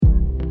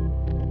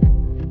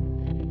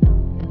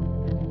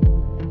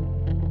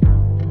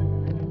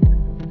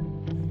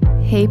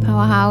Hey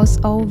Powerhouse,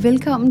 og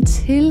velkommen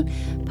til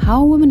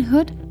Power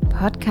Womanhood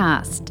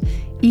podcast.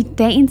 I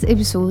dagens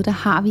episode, der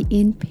har vi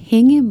en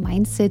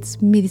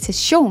penge-mindsets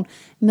meditation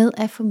med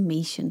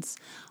affirmations.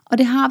 Og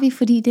det har vi,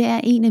 fordi det er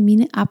en af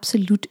mine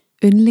absolut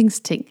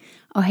yndlingsting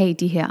at have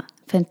de her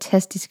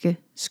fantastiske,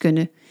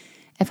 skønne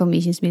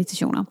affirmations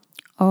meditationer.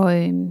 Og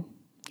jeg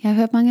har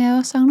hørt mange af jer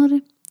også savner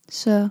det.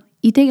 Så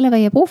I deler, hvad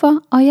jeg har brug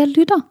for, og jeg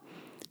lytter.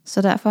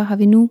 Så derfor har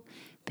vi nu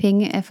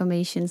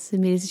Pengeaffirmations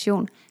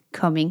meditation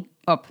coming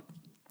up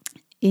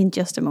in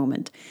just a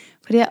moment.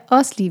 For det jeg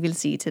også lige vil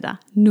sige til dig,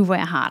 nu hvor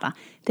jeg har dig,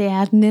 det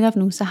er, at netop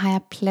nu, så har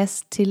jeg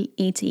plads til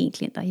 1-1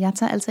 klienter. Jeg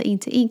tager altså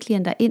 1-1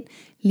 klienter ind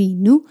lige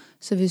nu,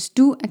 så hvis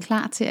du er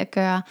klar til at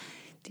gøre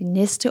det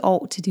næste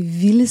år til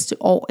det vildeste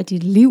år af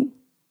dit liv,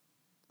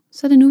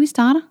 så er det nu, vi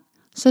starter.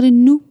 Så er det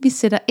nu, vi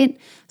sætter ind.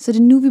 Så er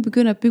det nu, vi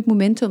begynder at bygge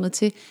momentummet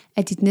til,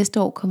 at dit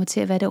næste år kommer til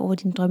at være det år, hvor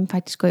din drømme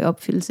faktisk går i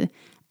opfyldelse.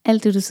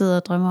 Alt det, du sidder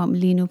og drømmer om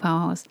lige nu,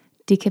 Powerhouse,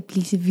 det kan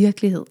blive til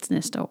virkelighed til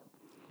næste år.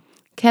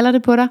 Kalder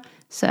det på dig,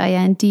 så er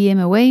jeg en DM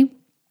away.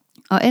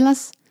 Og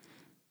ellers,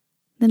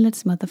 then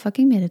let's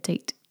motherfucking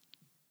meditate.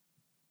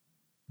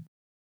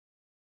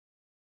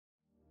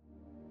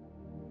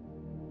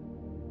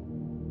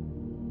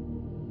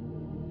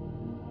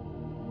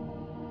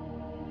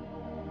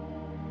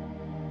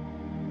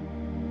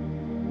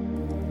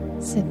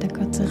 Sæt dig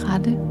godt til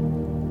rette.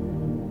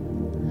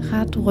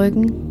 Ret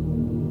ryggen.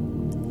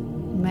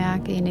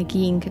 Mærk, at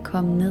energien kan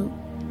komme ned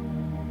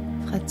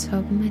fra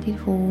toppen af dit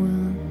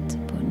hoved til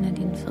bunden af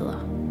dine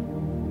fødder.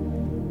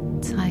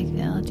 Træk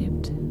vejret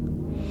dybt.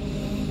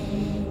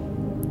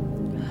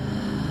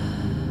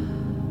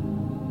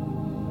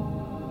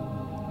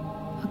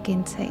 Og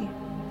gentag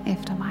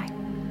efter mig.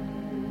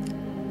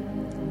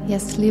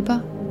 Jeg slipper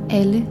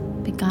alle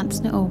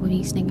begrænsende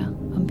overbevisninger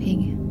om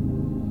penge.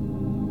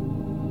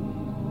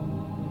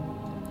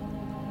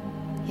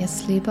 Jeg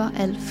slipper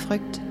al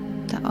frygt,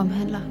 der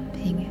omhandler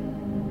penge.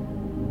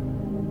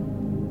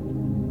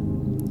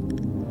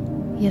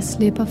 Jeg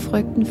slipper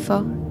frygten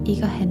for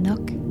ikke at have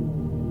nok.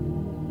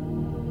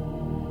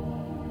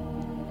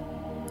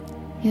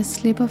 Jeg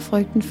slipper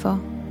frygten for,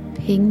 at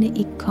pengene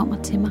ikke kommer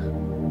til mig.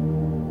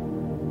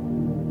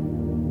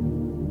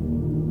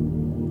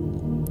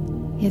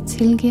 Jeg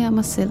tilgiver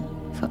mig selv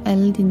for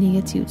alle de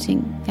negative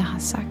ting, jeg har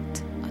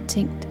sagt og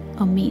tænkt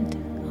og ment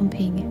om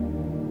penge.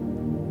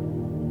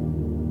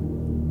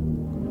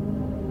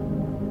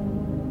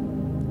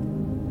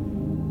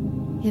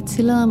 Jeg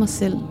tillader mig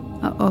selv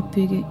at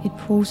opbygge et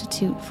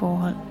positivt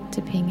forhold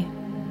til penge.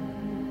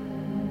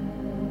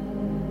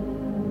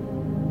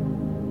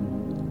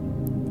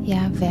 Jeg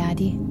er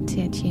værdig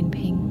til at tjene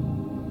penge.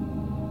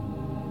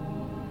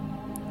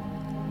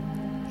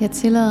 Jeg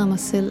tillader mig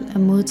selv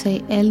at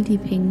modtage alle de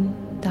penge,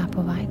 der er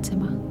på vej til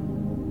mig.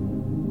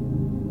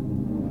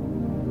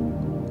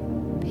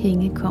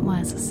 Penge kommer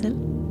af sig selv.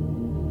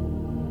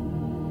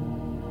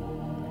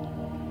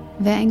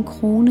 Hver en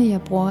krone,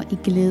 jeg bruger i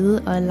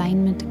glæde og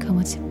alignment,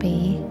 kommer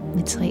tilbage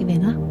med 3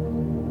 venner.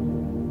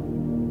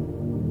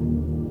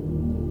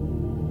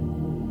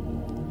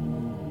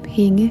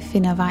 Penge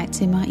finder vej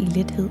til mig i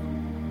lethed.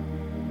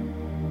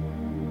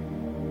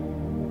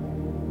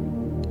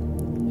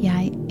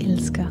 Jeg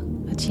elsker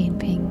at tjene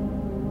penge.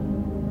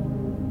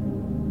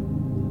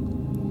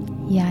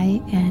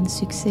 Jeg er en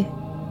succes.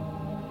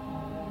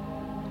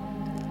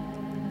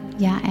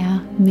 Jeg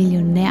er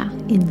millionær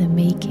in the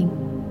making.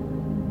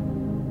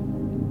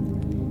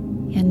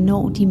 Jeg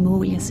når de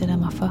mål, jeg sætter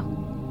mig for.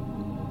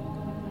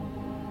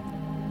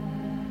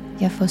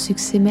 Jeg får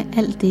succes med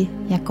alt det,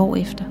 jeg går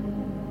efter.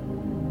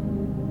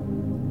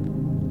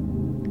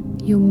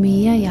 Jo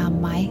mere jeg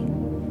er mig,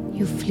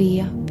 jo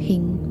flere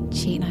penge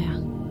tjener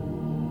jeg.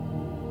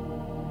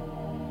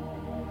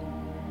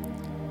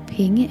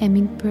 Penge er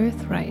min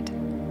birthright.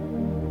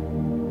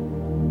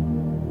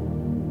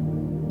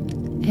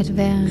 At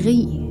være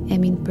rig er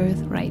min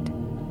birthright.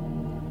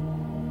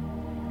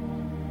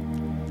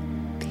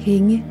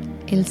 Penge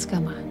elsker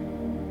mig.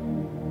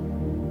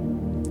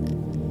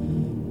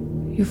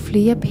 Jo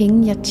flere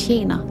penge jeg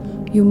tjener,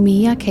 jo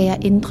mere kan jeg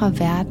ændre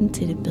verden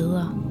til det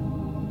bedre.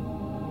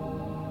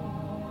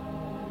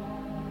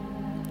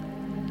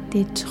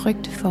 Det er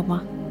trygt for mig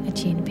at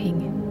tjene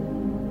penge.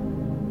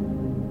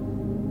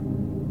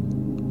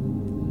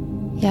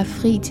 Jeg er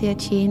fri til at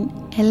tjene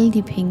alle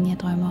de penge, jeg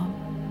drømmer om.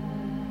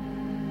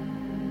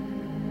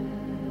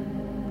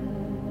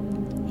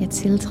 Jeg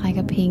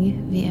tiltrækker penge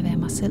ved at være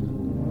mig selv.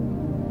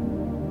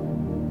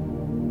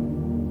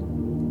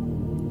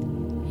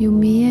 Jo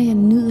mere jeg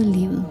nyder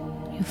livet,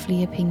 jo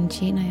flere penge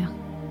tjener jeg.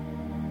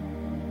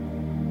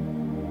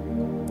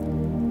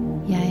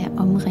 Jeg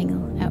er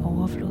omringet af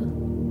overflod.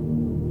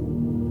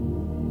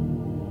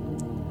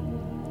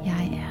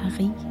 Jeg er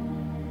rig.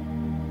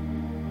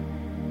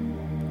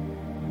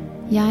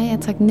 Jeg er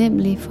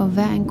taknemmelig for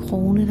hver en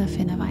krone, der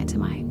finder vej til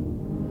mig.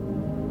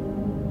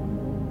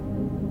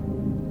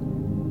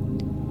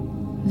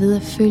 Ved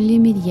at følge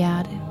mit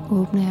hjerte,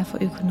 åbner jeg for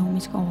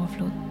økonomisk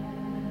overflod.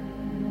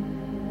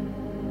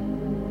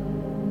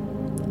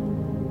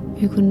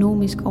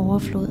 Økonomisk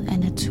overflod er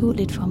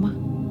naturligt for mig.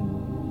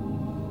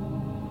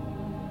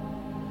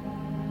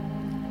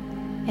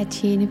 at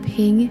tjene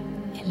penge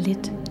er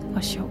let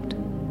og sjovt.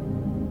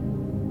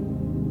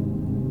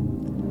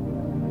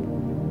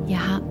 Jeg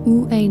har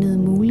uanede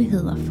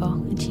muligheder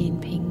for at tjene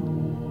penge.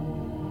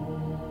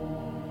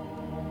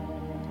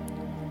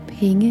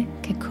 Penge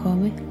kan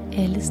komme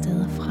alle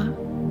steder fra.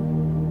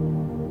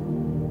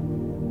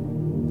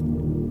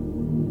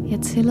 Jeg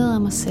tillader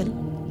mig selv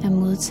at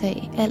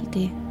modtage alt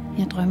det,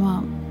 jeg drømmer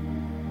om.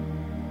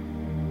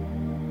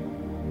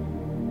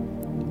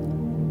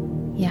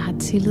 Jeg har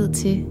tillid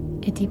til,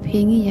 at de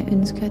penge, jeg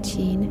ønsker at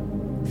tjene,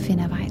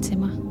 finder vej til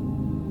mig.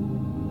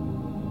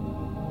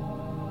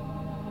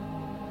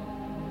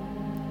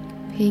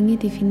 Penge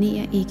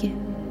definerer ikke,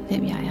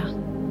 hvem jeg er.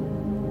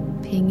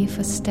 Penge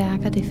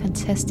forstærker det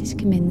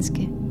fantastiske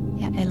menneske,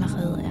 jeg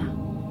allerede er.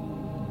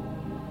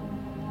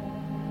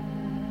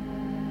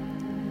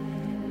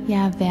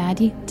 Jeg er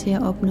værdig til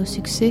at opnå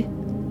succes,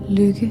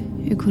 lykke,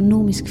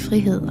 økonomisk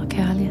frihed og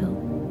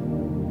kærlighed.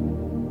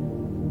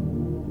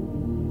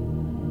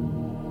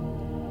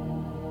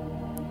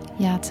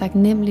 Jeg er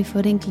taknemmelig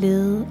for den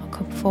glæde og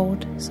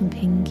komfort, som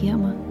penge giver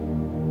mig.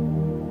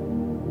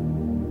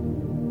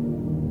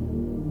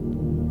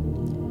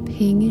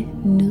 Penge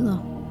nyder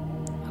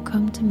at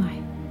komme til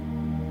mig.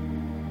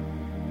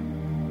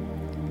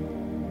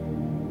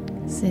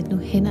 Sæt nu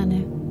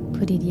hænderne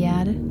på dit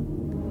hjerte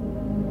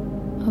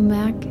og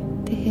mærk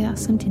det her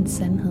som din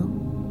sandhed.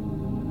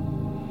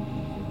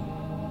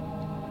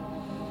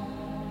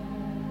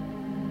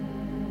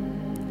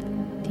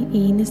 De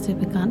eneste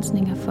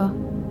begrænsninger for,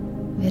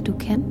 hvad du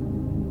kan,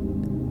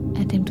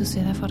 er dem du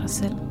sætter for dig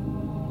selv.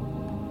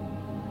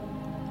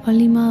 Og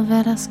lige meget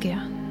hvad der sker,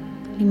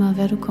 lige meget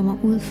hvad du kommer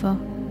ud for,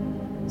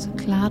 så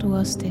klarer du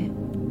også det.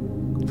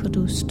 For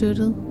du er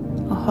støttet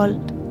og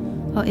holdt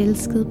og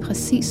elsket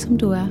præcis som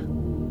du er,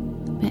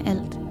 med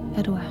alt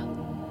hvad du er.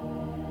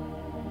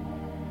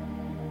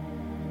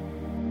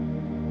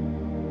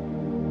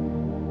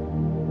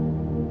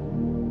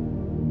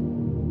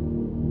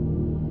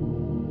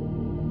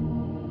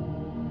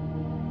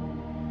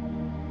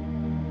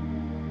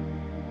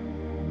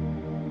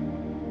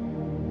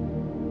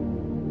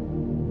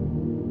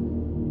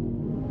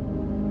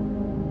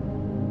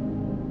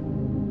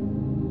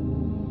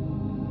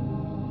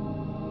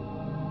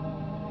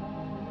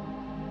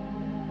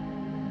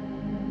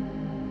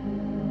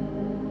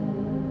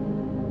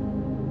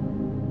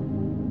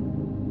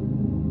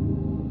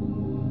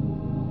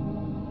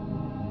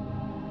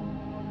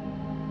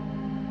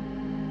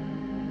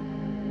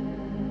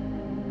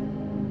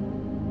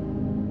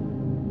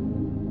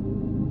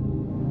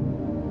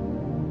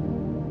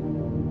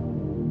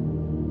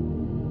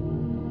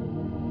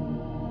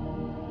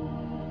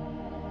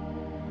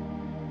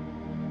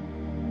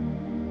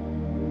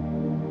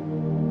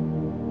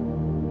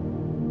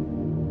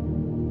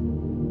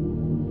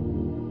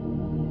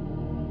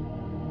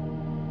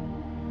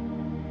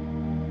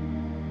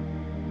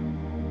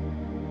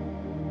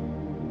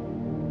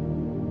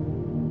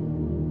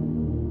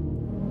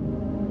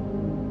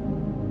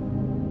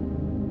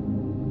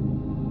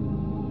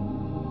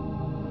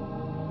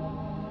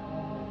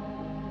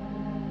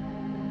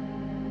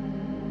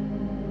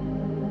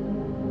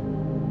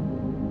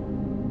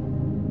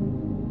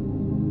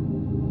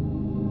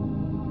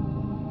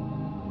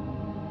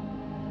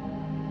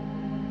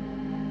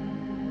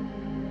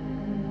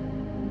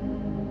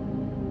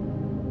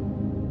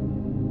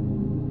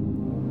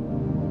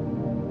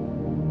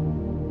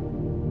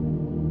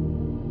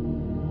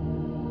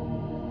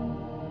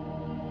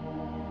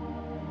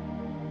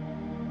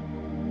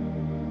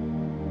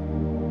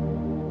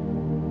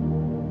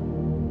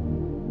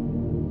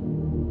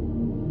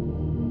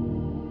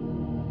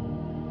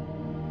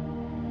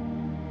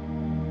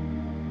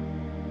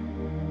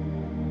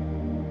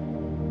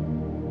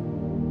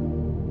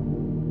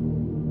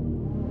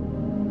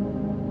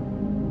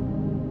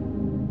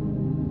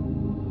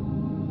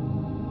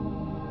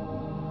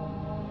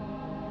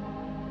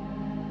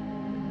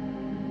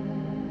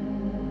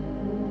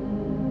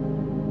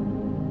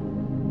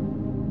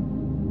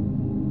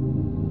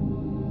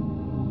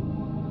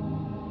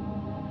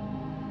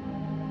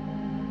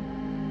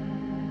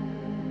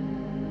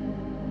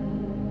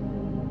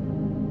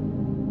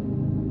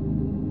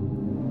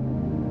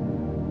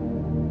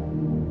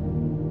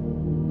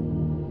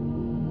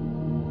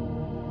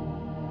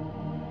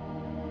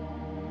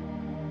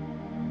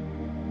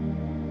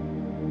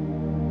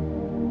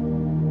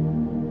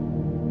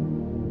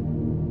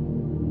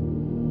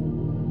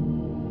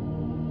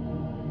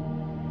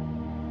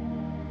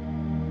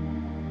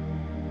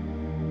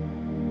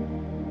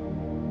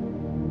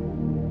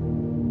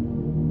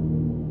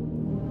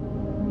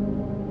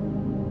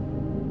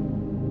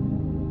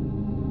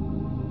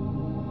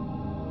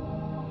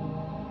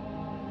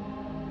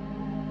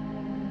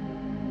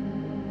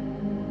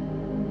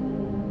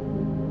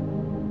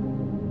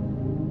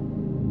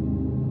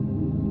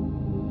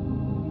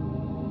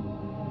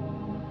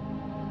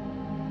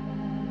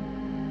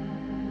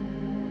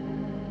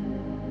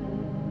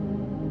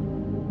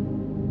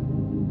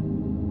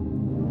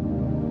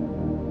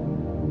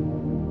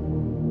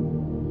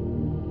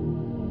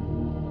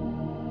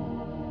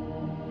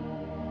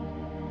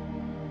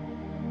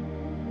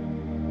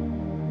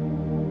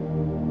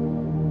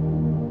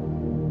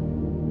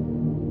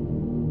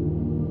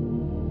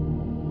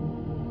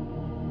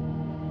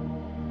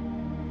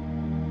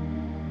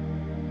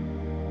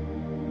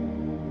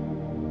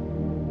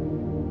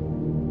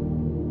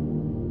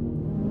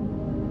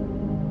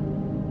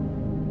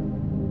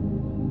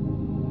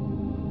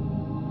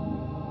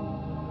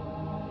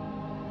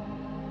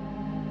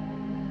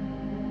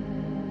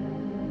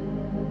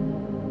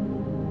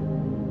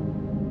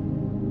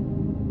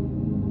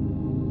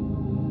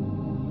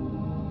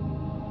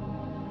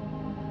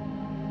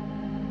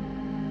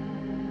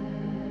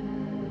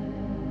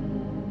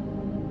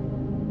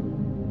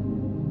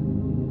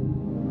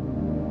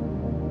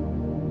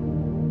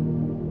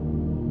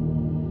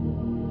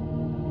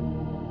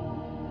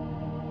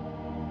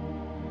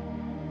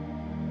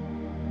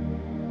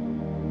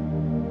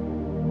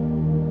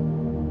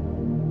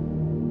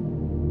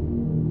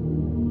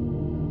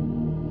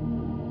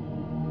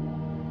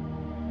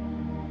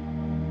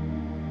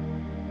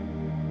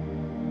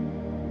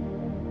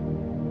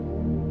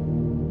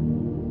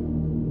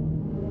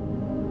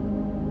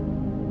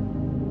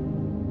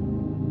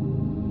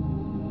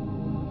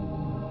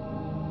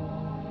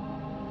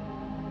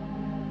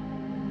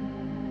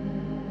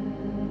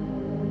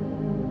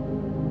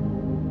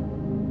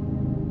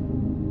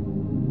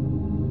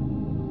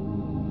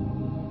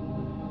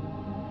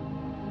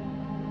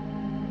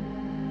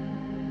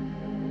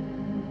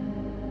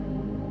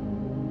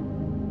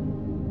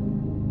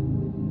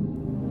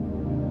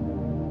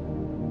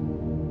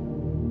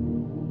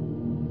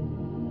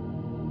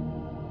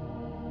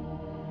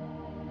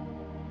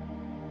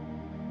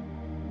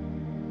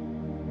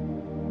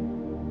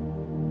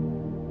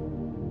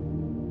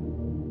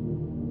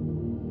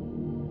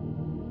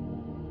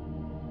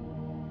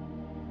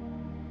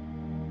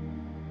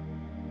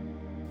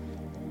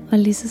 Og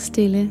lige så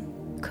stille,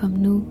 kom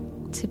nu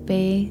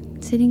tilbage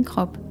til din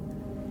krop.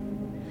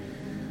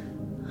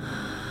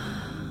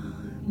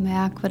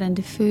 Mærk, hvordan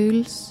det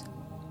føles.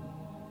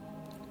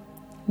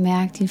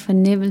 Mærk din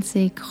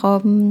fornemmelse i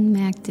kroppen.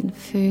 Mærk den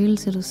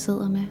følelse, du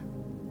sidder med.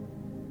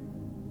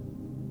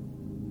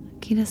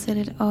 Giv dig selv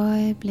et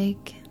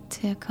øjeblik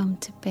til at komme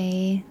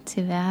tilbage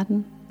til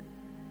verden.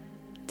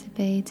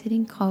 Tilbage til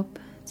din krop.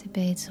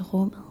 Tilbage til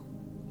rummet.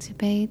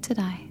 Tilbage til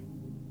dig.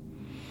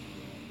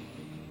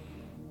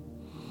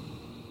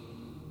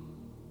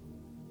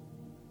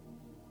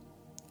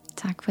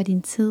 Tak for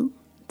din tid.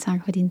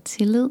 Tak for din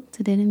tillid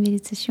til denne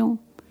meditation.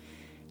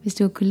 Hvis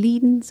du har kunne lide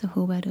den, så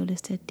håber jeg, at du har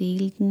lyst til at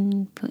dele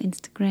den på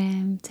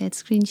Instagram. Tag et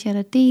screenshot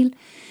og del.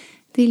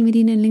 Del med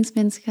dine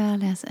yndlingsmennesker.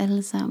 Lad os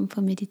alle sammen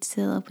få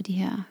mediteret på de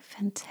her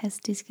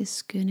fantastiske,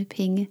 skønne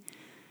penge,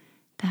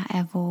 der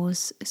er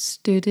vores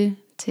støtte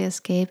til at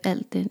skabe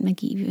alt den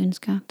magi, vi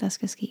ønsker, der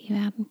skal ske i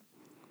verden.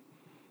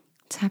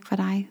 Tak for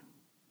dig,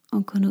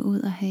 og gå nu ud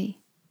og have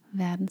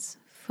verdens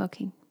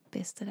fucking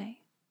bedste dag.